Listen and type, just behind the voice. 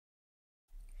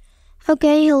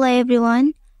Okay, hello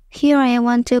everyone. Here I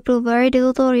want to provide a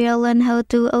tutorial on how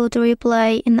to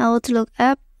auto-reply in Outlook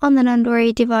app on an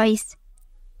Android device.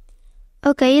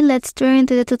 Okay, let's turn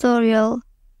to the tutorial.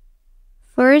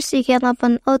 First, you can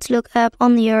open Outlook app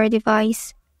on your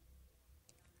device.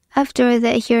 After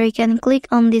that, here you can click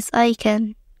on this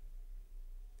icon.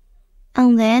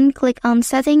 And then click on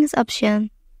Settings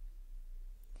option.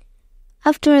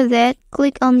 After that,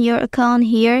 click on your account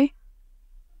here.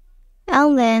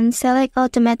 And then select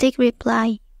Automatic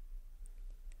Reply.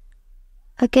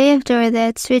 Okay, after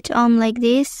that, switch on like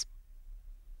this.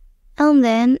 And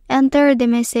then enter the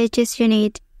messages you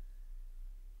need.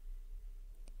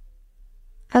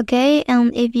 Okay,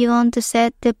 and if you want to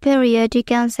set the period, you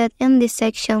can set in this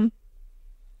section.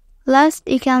 Last,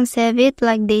 you can save it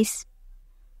like this.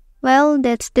 Well,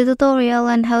 that's the tutorial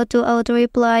on how to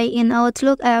auto-reply in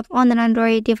Outlook app on an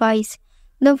Android device.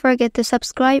 Don't forget to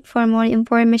subscribe for more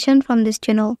information from this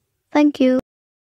channel. Thank you.